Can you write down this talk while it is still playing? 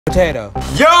Potato.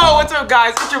 Yo, what's up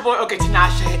guys? It's your boy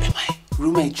OKAYtinashe and my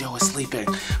roommate Joe is sleeping.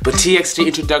 But TXT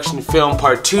Introduction Film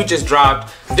Part 2 just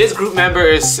dropped. This group member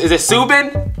is it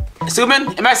Soobin?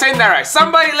 Soobin? Am I saying that right?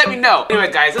 Somebody let me know.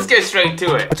 Anyway guys, let's get straight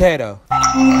to it. Potato.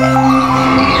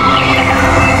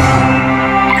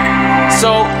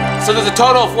 So there's a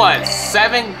total of what?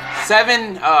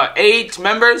 8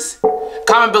 members?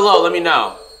 Comment below, let me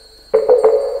know.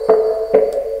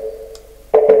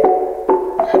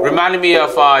 Reminded me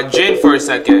of Jin for a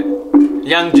second.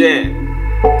 Young Jin.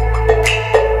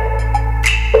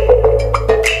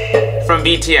 From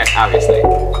BTS, obviously.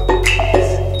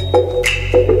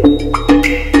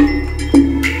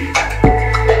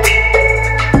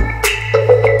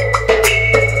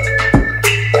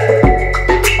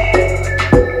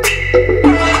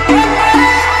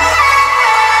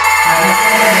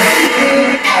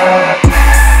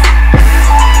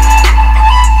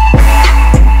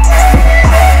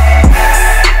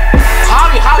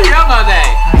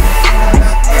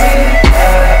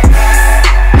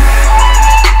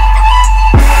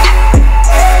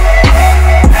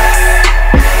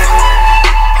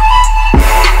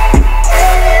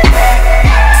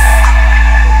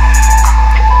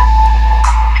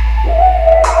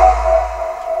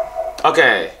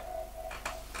 Okay.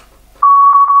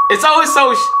 It's always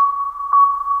so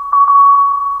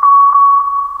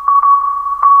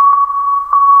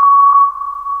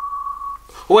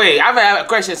Wait, I have a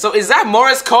question. So is that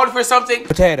Morse code for something?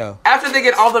 Potato. After they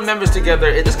get all the members together,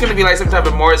 is this gonna be like some type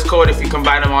of Morse code if you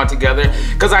combine them all together?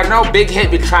 Because I know Big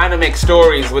Hit be trying to make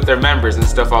stories with their members and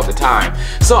stuff all the time.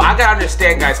 So I gotta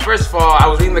understand, guys. First of all, I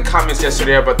was reading the comments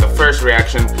yesterday about the first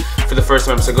reaction for the first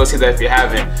member, so go see that if you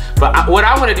haven't. But what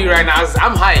I want to do right now is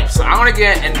I'm hyped, so I want to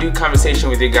get and do conversation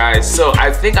with you guys. So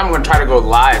I think I'm gonna try to go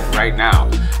live right now,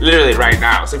 literally right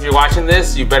now. So if you're watching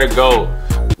this, you better go.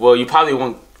 Well, you probably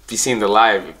won't be seeing the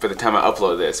live by the time I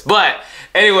upload this. But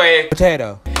anyway,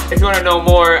 Potato. If you want to know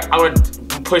more, I would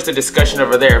push the discussion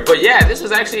over there. But yeah, this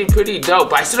was actually pretty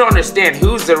dope. But I still don't understand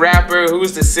who's the rapper,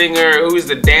 who's the singer, who's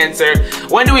the dancer.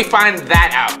 When do we find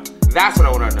that out? That's what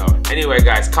I want to know. Anyway,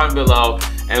 guys, comment below,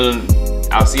 and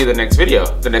I'll see you in the next video,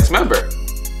 the next member.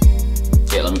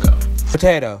 Yeah, let me go.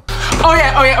 Potato. Oh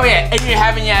yeah. And if you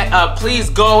haven't yet, please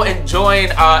go and join.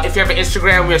 If you have an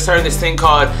Instagram, we are starting this thing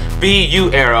called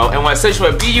BU Arrow. And what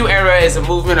essentially BU Arrow is a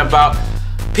movement about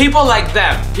people like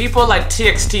them, people like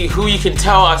TXT, who you can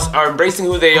tell us are embracing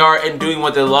who they are and doing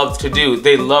what they love to do.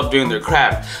 They love doing their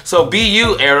craft. So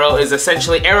BU Arrow is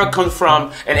essentially, arrow comes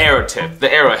from an arrow tip,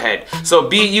 the arrowhead. So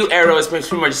BU Arrow is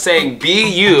pretty much saying be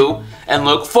you and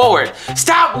look forward.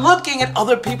 Stop looking at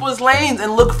other people's lanes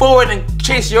and look forward and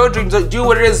chase your dreams. Do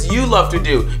what it is you love to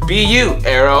do. Be you,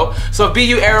 Arrow. So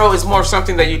BU Arrow is more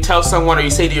something that you tell someone or you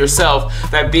say to yourself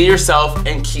that be yourself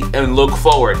and look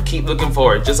forward. Keep looking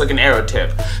forward, just like an arrow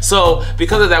tip. So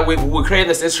because of that, we created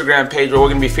this Instagram page where we're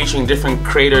gonna be featuring different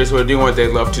creators who are doing what they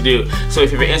love to do. So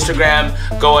if you have an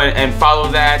Instagram, go and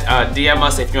follow that. DM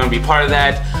us if you want to be part of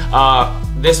that.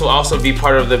 This will also be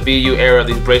part of the BU Arrow,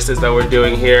 these bracelets that we're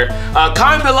doing here.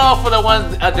 Comment below for the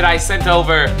ones that I sent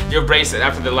over your bracelet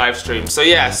after the live stream. So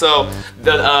yeah, so these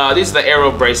are the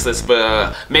Arrow bracelets,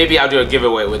 but maybe I'll do a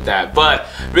giveaway with that. But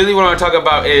really what I want to talk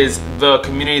about is the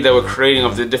community that we're creating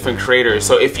of the different creators.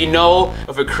 So if you know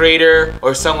of a creator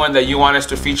or someone that you want us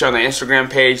to feature on the Instagram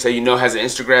page that you know has an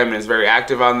Instagram and is very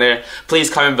active on there,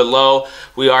 please comment below.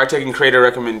 We are taking creator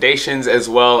recommendations as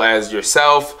well as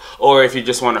yourself, or if you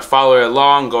just want to follow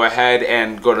along, go ahead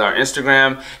and go to our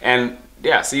Instagram, and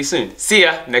yeah, see you soon. See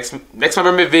ya next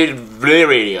member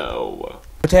video.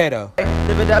 Potato.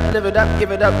 Live it up, give it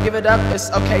up, give it up. It's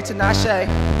OKAYtinashe.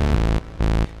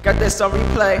 Got this on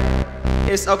replay.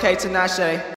 It's OKAYtinashe.